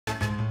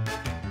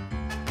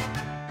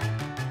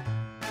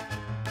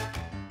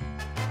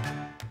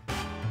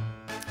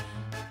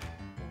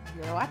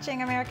You're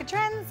watching America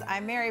Trends.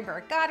 I'm Mary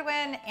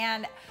Burt-Godwin,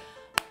 and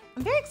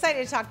I'm very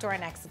excited to talk to our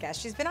next guest.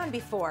 She's been on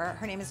before.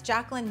 Her name is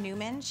Jacqueline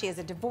Newman. She is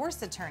a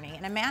divorce attorney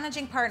and a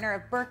managing partner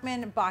of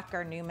Berkman,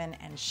 Bottger, Newman,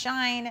 and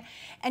Shine.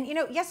 And you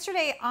know,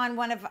 yesterday on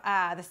one of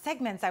the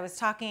segments, I was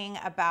talking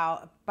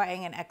about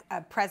buying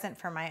a present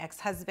for my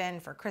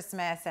ex-husband for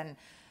Christmas, and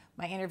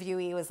my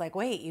interviewee was like,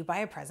 wait, you buy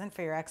a present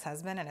for your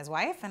ex-husband and his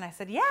wife? And I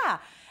said, yeah.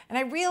 And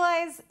I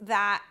realized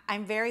that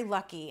I'm very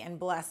lucky and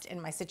blessed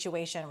in my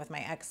situation with my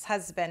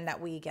ex-husband,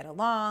 that we get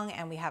along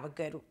and we have a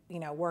good,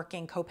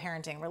 working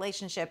co-parenting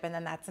relationship. And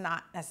then that's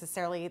not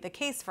necessarily the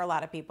case for a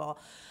lot of people.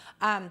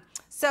 And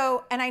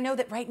I know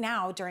that right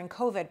now during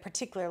COVID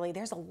particularly,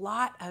 there's a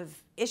lot of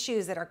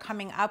issues that are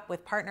coming up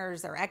with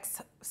partners or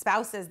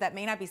ex-spouses that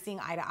may not be seeing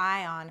eye to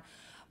eye on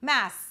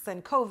masks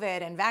and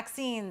COVID and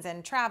vaccines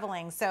and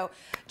traveling. So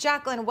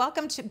Jacqueline,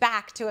 welcome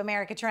back to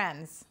America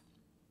Trends.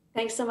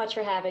 Thanks so much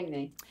for having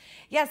me.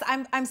 Yes,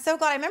 I'm so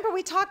glad. I remember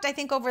we talked, I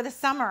think, over the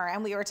summer,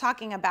 and we were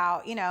talking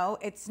about,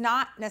 it's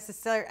not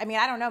necessarily,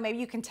 I don't know, maybe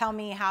you can tell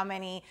me how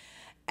many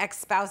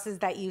ex-spouses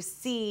that you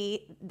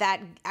see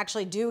that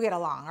actually do get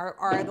along,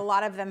 or a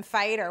lot of them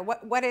fight, or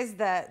what is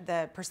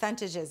the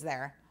percentages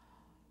there?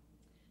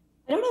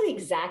 I don't know the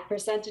exact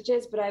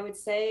percentages, but I would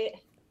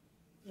say,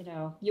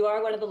 you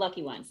are one of the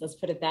lucky ones. Let's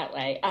put it that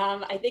way.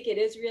 I think it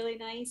is really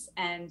nice.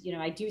 And,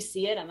 I do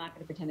see it. I'm not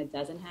going to pretend it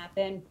doesn't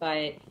happen.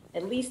 But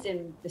at least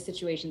in the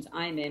situations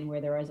I'm in, where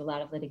there is a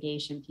lot of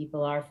litigation,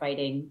 people are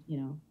fighting,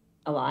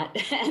 a lot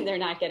and they're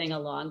not getting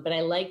along. But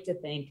I like to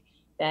think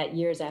that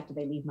years after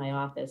they leave my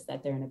office,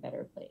 that they're in a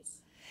better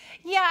place.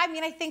 Yeah,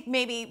 I think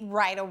maybe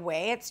right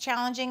away it's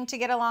challenging to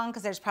get along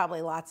because there's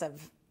probably lots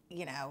of,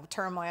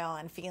 turmoil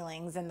and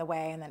feelings in the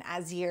way. And then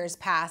as years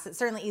pass, it's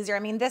certainly easier.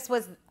 This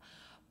was,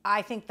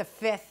 I think, the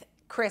 5th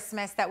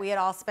Christmas that we had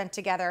all spent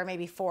together,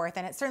 maybe 4th,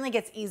 and it certainly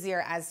gets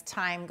easier as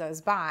time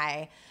goes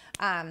by.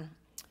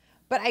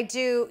 But I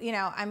do,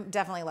 I'm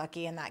definitely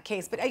lucky in that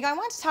case. But I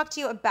want to talk to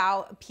you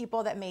about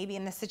people that may be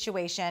in this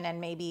situation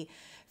and maybe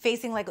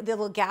facing like the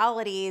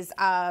legalities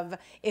of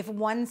if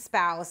one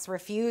spouse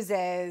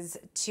refuses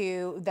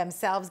to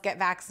themselves get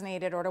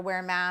vaccinated or to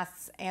wear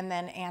masks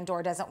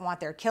and/or doesn't want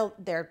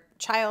their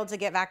child to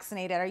get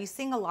vaccinated. Are you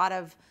seeing a lot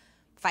of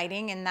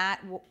fighting in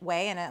that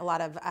way and a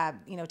lot of,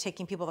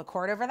 taking people to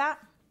court over that?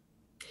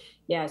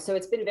 Yeah, so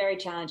it's been very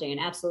challenging, and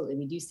absolutely,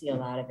 we do see a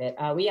lot of it.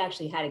 We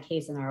actually had a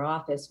case in our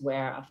office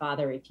where a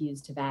father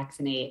refused to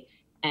vaccinate,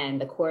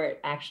 and the court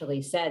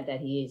actually said that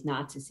he is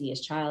not to see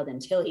his child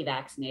until he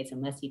vaccinates,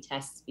 unless he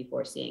tests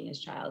before seeing his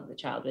child. The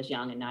child was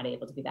young and not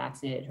able to be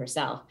vaccinated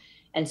herself.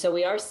 And so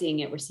we are seeing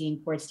it. We're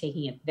seeing courts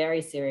taking it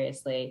very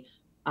seriously.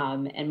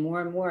 And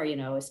more,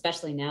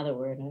 especially now that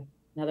we're in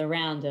another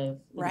round of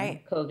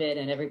COVID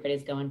and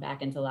everybody's going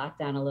back into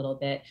lockdown a little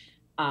bit,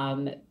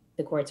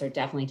 the courts are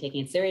definitely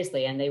taking it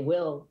seriously, and they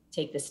will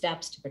take the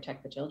steps to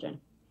protect the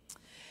children.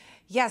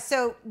 Yeah,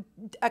 so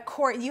a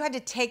court, you had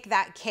to take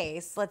that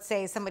case. Let's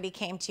say somebody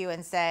came to you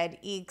and said,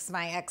 Eeks,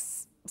 my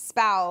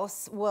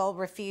ex-spouse will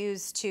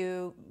refuse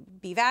to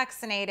be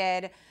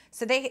vaccinated.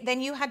 So then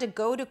you had to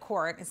go to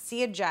court and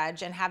see a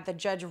judge and have the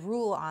judge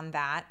rule on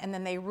that. And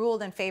then they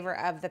ruled in favor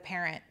of the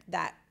parent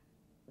that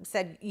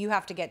said you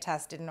have to get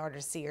tested in order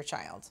to see your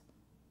child.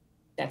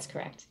 That's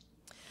correct.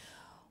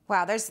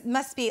 Wow,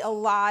 must be a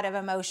lot of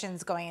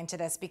emotions going into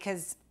this,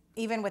 because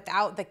even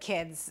without the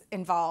kids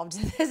involved,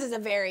 this is a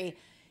very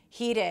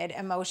heated,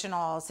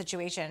 emotional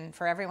situation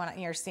for everyone.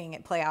 You're seeing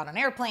it play out on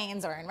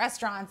airplanes or in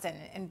restaurants and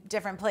in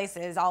different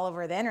places all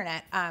over the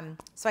internet.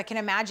 So I can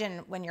imagine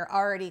when you're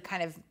already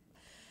kind of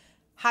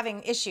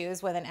having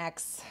issues with an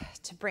ex,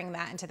 to bring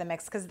that into the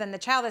mix, because then the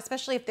child,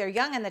 especially if they're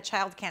young and the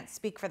child can't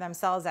speak for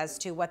themselves as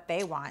to what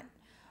they want,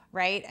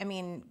 right?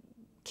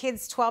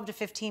 Kids 12 to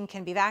 15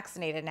 can be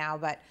vaccinated now,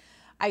 but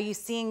are you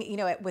seeing,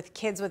 with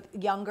kids, with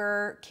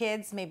younger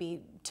kids,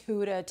 maybe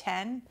 2 to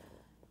 10?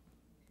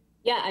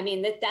 Yeah,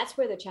 that's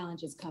where the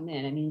challenges come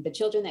in. The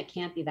children that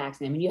can't be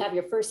vaccinated, you have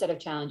your first set of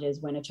challenges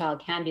when a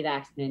child can be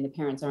vaccinated and the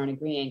parents aren't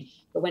agreeing.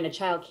 But when a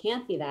child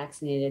can't be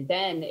vaccinated,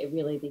 then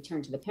they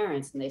turn to the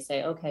parents and they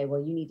say, okay,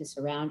 well, you need to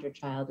surround your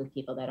child with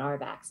people that are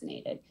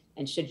vaccinated.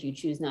 And should you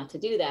choose not to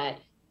do that,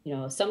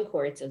 some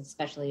courts,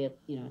 especially, at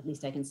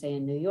least I can say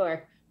in New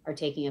York, are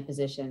taking a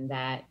position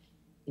that,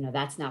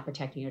 that's not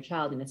protecting your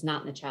child and it's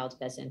not in the child's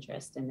best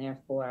interest. And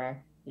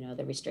therefore,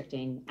 they're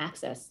restricting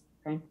access,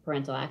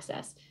 parental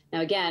access.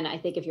 Now, again, I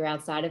think if you're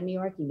outside of New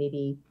York, you may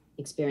be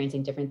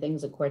experiencing different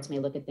things. The courts may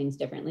look at things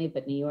differently,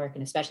 but New York,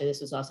 and especially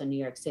this was also New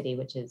York City,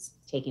 which is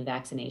taking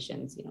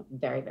vaccinations,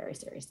 very, very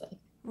seriously.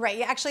 Right.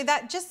 Yeah, actually,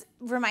 that just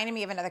reminded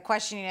me of another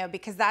question,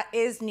 because that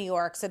is New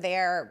York. So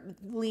they're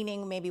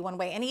leaning maybe one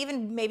way. And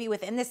even maybe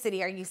within the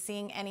city, are you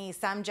seeing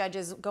some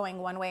judges going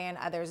one way and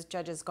others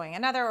judges going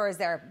another? Or has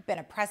there been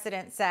a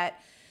precedent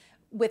set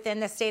within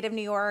the state of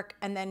New York,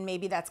 and then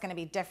maybe that's going to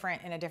be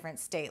different in a different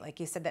state, like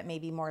you said, that may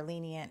be more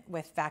lenient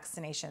with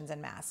vaccinations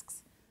and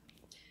masks?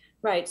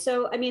 Right.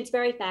 So, it's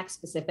very fact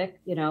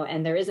specific,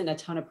 and there isn't a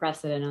ton of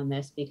precedent on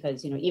this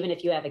because, even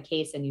if you have a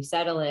case and you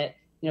settle it,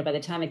 by the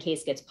time a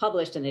case gets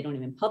published, and they don't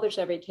even publish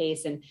every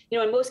case, and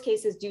in most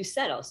cases do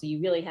settle. So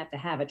you really have to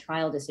have a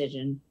trial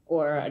decision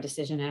or a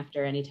decision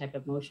after any type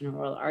of motion or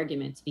oral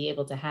argument to be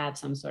able to have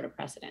some sort of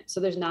precedent. So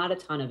there's not a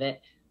ton of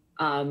it.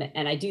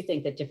 And I do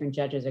think that different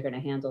judges are going to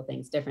handle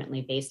things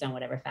differently based on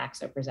whatever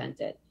facts are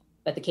presented.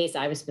 But the case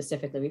I was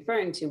specifically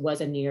referring to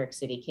was a New York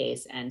City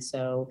case. And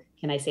so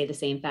can I say the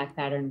same fact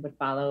pattern would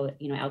follow,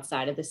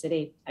 outside of the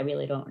city? I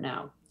really don't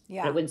know.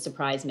 Yeah. But it wouldn't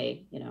surprise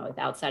me, if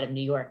outside of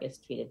New York is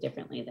treated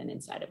differently than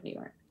inside of New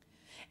York.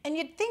 And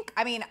you'd think,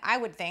 I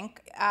would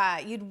think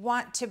you'd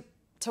want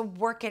to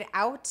work it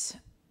out,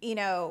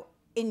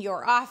 in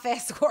your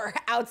office or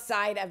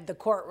outside of the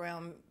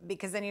courtroom,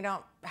 because then you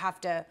don't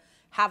have to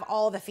have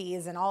all the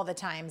fees and all the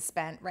time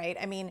spent, right?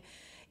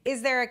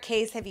 Is there a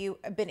case, have you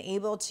been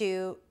able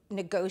to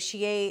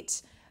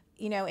negotiate,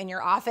 in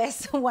your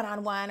office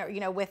one-on-one,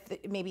 or, with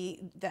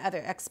maybe the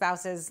other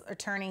ex-spouse's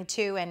attorney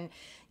too, and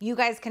you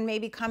guys can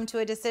maybe come to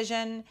a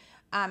decision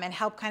and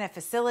help kind of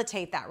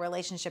facilitate that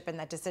relationship and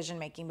that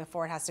decision-making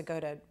before it has to go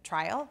to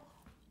trial?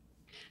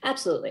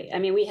 Absolutely.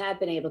 We have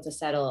been able to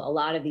settle a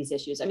lot of these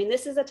issues.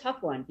 This is a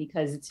tough one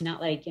because it's not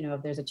like,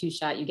 if there's a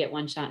 2-shot, you get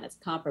 1 shot and it's a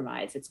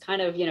compromise. It's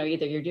kind of,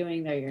 either you're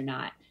doing it or you're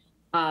not.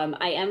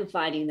 I am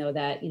finding, though,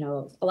 that,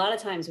 a lot of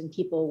times when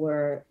people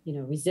were,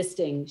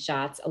 resisting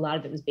shots, a lot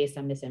of it was based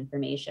on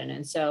misinformation.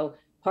 And so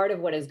part of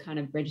what has kind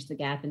of bridged the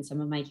gap in some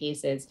of my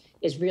cases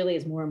is really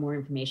as more and more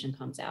information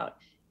comes out.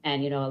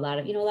 And, a lot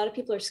of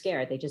people are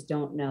scared. They just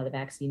don't know the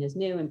vaccine is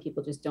new and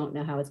people just don't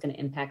know how it's going to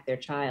impact their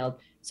child.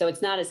 So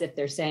it's not as if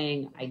they're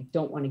saying, I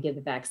don't want to give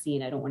the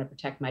vaccine. I don't want to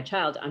protect my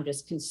child. I'm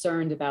just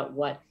concerned about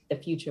what the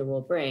future will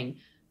bring.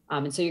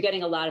 And so you're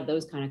getting a lot of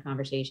those kind of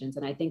conversations.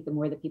 And I think the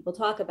more that people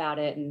talk about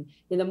it and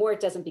the more it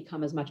doesn't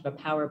become as much of a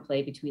power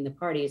play between the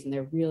parties, and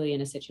they're really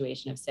in a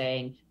situation of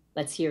saying,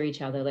 let's hear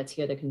each other, let's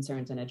hear the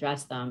concerns and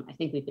address them. I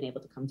think we've been able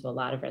to come to a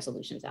lot of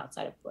resolutions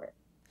outside of court.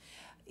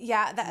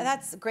 Yeah,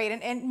 that's great.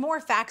 And more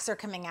facts are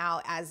coming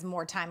out as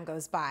more time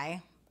goes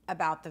by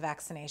about the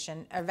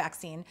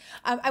vaccine.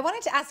 I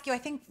wanted to ask you, I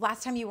think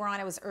last time you were on,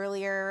 it was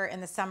earlier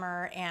in the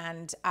summer,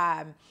 and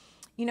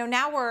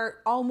now we're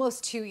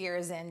almost 2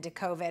 years into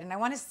COVID, and I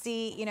want to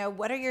see,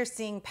 what are you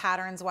seeing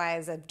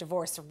patterns-wise of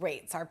divorce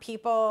rates? Are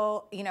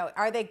people,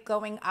 are they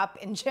going up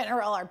in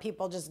general? Are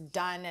people just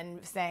done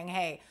and saying,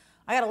 hey,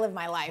 I got to live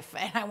my life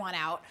and I want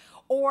out?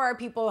 Or are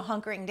people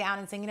hunkering down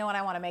and saying,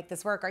 I want to make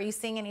this work? Are you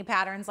seeing any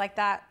patterns like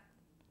that?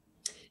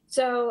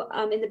 So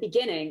in the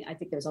beginning, I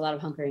think there was a lot of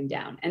hunkering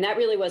down. And that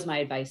really was my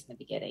advice in the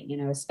beginning,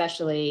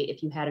 especially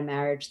if you had a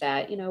marriage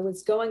that,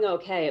 was going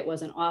okay, it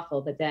wasn't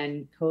awful, but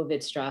then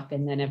COVID struck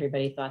and then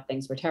everybody thought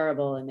things were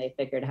terrible and they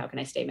figured, how can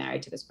I stay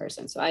married to this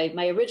person? So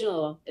my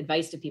original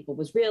advice to people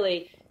was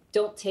really,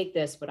 don't take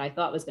this, what I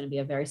thought was going to be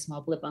a very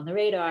small blip on the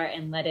radar,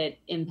 and let it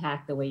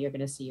impact the way you're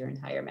going to see your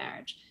entire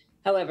marriage.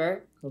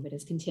 However, COVID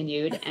has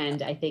continued,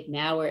 and I think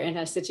now we're in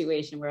a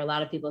situation where a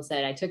lot of people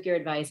said, I took your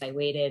advice, I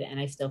waited, and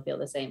I still feel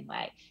the same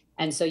way.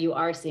 And so you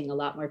are seeing a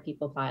lot more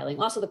people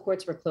filing. Also, the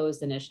courts were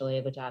closed initially,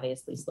 which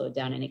obviously slowed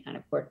down any kind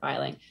of court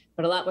filing,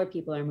 but a lot more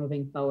people are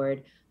moving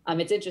forward.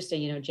 It's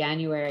interesting,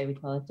 January, we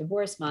call it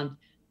divorce month,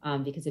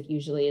 because it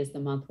usually is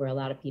the month where a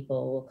lot of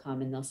people will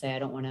come and they'll say, I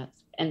don't want to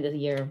end the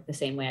year the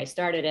same way I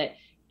started it.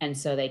 And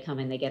so they come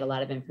and they get a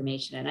lot of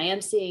information. And I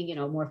am seeing,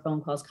 more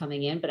phone calls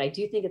coming in, but I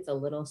do think it's a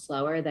little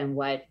slower than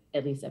what,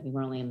 at least,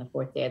 we're only in the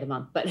 4th day of the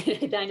month, but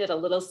I find it a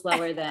little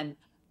slower than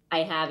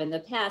I have in the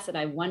past. And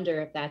I wonder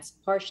if that's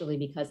partially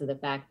because of the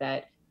fact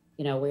that,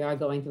 we are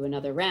going through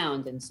another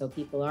round. And so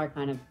people are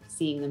kind of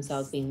seeing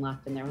themselves being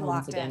locked in their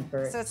homes again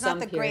for some period of time. So it's not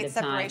the great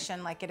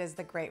separation like it is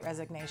the great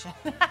resignation.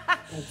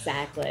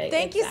 Exactly.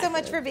 Thank you so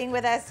much for being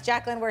with us,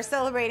 Jacqueline. We're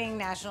celebrating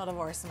National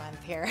Divorce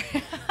Month here,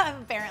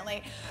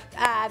 apparently.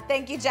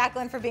 Thank you,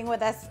 Jacqueline, for being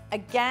with us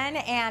again.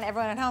 And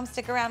everyone at home,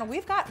 stick around.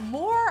 We've got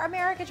more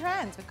America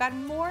Trends. We've got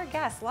more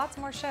guests, lots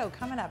more show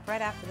coming up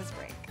right after this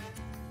break.